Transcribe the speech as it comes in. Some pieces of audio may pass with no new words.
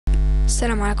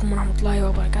السلام عليكم ورحمة الله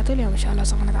وبركاته. اليوم إن شاء الله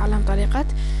سوف نتعلم طريقة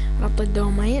ربط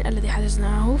الدومين الذي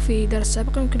حدثناه في درس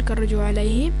سابق، يمكنك الرجوع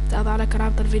إليه. سأضع لك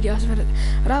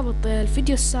رابط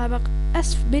الفيديو السابق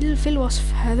أسفل في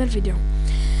الوصف هذا الفيديو.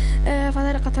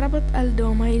 فطريقة ربط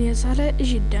الدومين سهلة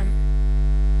جدا.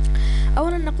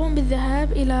 أولا نقوم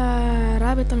بالذهاب إلى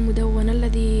رابط المدونة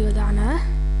الذي وضعناه،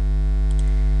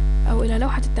 أو إلى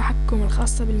لوحة التحكم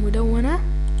الخاصة بالمدونة.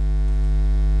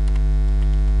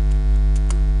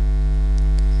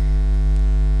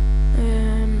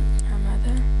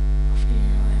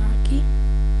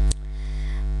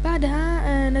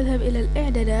 بعدها نذهب إلى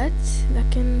الإعدادات،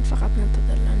 لكن فقط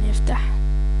ننتظر أن يفتح.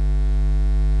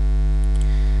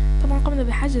 طبعا قمنا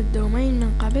بحجز الدومين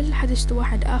من قبل، حجزت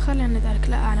واحد آخر لأن ذلك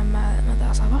لا أعلم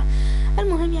ماذا أصابه.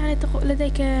 المهم يعني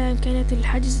لديك إمكانية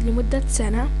الحجز لمدة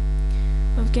سنة،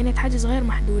 وإمكانية حجز غير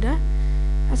محدودة.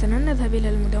 حسنا، نذهب إلى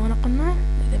المدونة. قلنا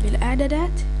نذهب إلى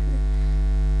إعدادات،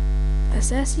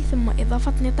 أساسي، ثم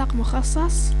إضافة نطاق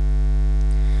مخصص.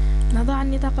 نضع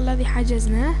النطاق الذي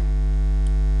حجزناه،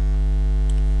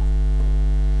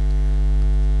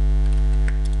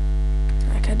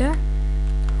 هكذا،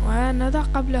 ونضع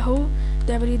قبله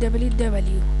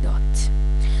www.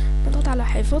 نضغط على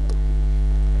حفظ.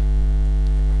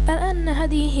 الآن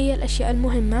هذه هي الأشياء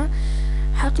المهمة: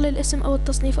 حقل الاسم أو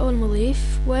التصنيف أو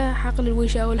المضيف، وحقل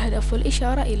الوجهة والهدف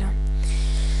والإشارة إلى.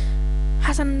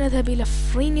 حسنا، نذهب إلى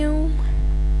فرينيو.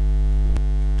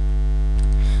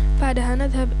 بعدها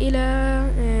نذهب إلى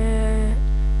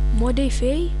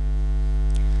موديفاي،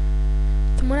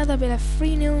 ثم نذهب إلى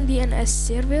فرينيو DNS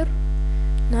سيرفر.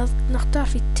 نختار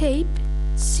في تيب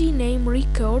سي نيم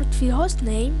ريكورد. في هوست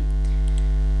نيم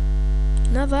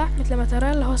نضع مثل ما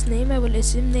ترى الهوست نيم أو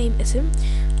الاسم، نيم اسم،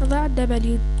 نضع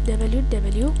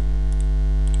www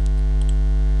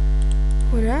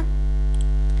هنا.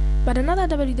 بعد أن نضع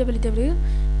www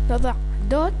نضع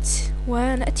دوت،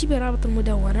 ونأتي برابط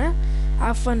المدونة،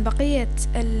 عفوا بقية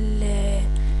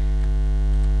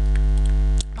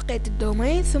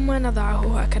الدومين، ثم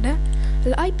نضعه هكذا.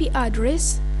 الاي بي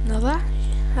ادرس نضع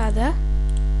هذا،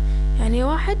 يعني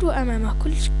واحد وأمامه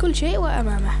كل شيء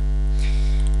وأمامه.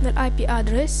 من الاي بي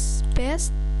ادرس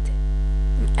paste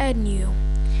add new.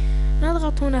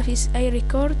 نضغط هنا في اي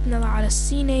ريكورد، نضع على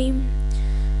السي نيم،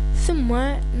 ثم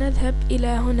نذهب إلى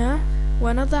هنا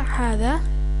ونضع هذا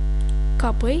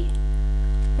copy،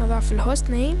 نضع في الهوست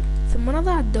نيم، ثم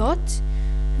نضع الدوت،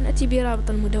 نأتي برابط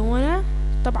المدونة.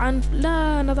 طبعا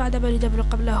لا نضع www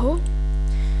قبله،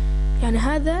 يعني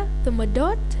هذا، ثم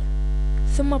الدوت،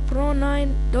 ثم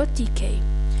pro9.tk.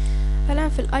 الآن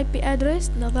في الاي بي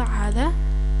ادرس نضع هذا،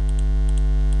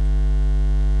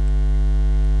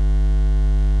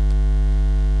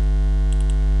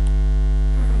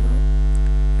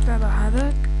 نضع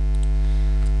هذا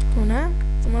هنا،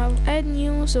 ثم نضع add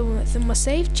new، ثم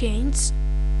save changes.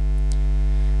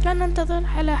 لن ننتظر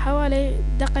على حوالي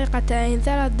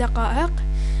 2-3 دقائق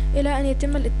إلى أن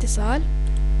يتم الاتصال.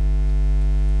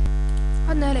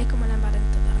 عدنا إليكم الآن بعد أن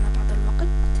انتظرنا بعض الوقت.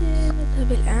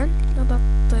 نذهب الآن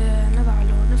نضع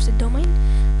له نفس الدومين،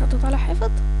 نضغط على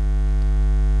حفظ.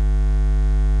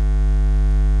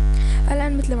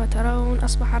 الآن مثل ما ترون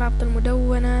أصبح رابط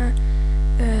المدونة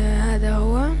هذا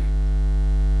هو.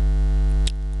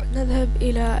 نذهب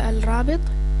إلى الرابط،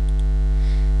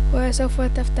 وسوف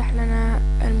تفتح لنا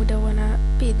المدونة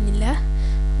بإذن الله.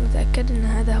 نتأكد أن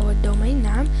هذا هو الدومين،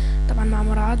 نعم، طبعا مع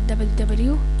مراعاة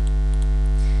www.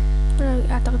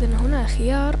 أعتقد أن هنا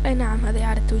خيار، أي نعم، هذا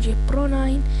إعادة توجيه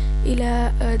pro9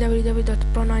 إلى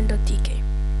www.pro9.tk.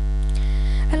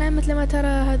 الآن مثل ما ترى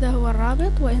هذا هو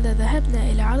الرابط، وإذا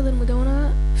ذهبنا إلى عرض المدونة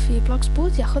في بلوك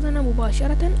سبوت يأخذنا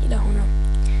مباشرة إلى هنا،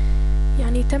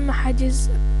 يعني تم حجز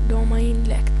دومين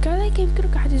لأكتب. كذلك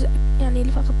يمكنك حجز يعني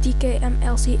فقط TK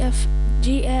MLCF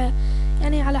GA،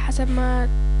 يعني على حسب ما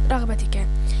رغبتك.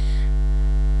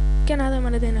 كان هذا ما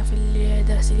لدينا في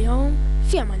الدرس اليوم.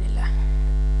 في أمان الله.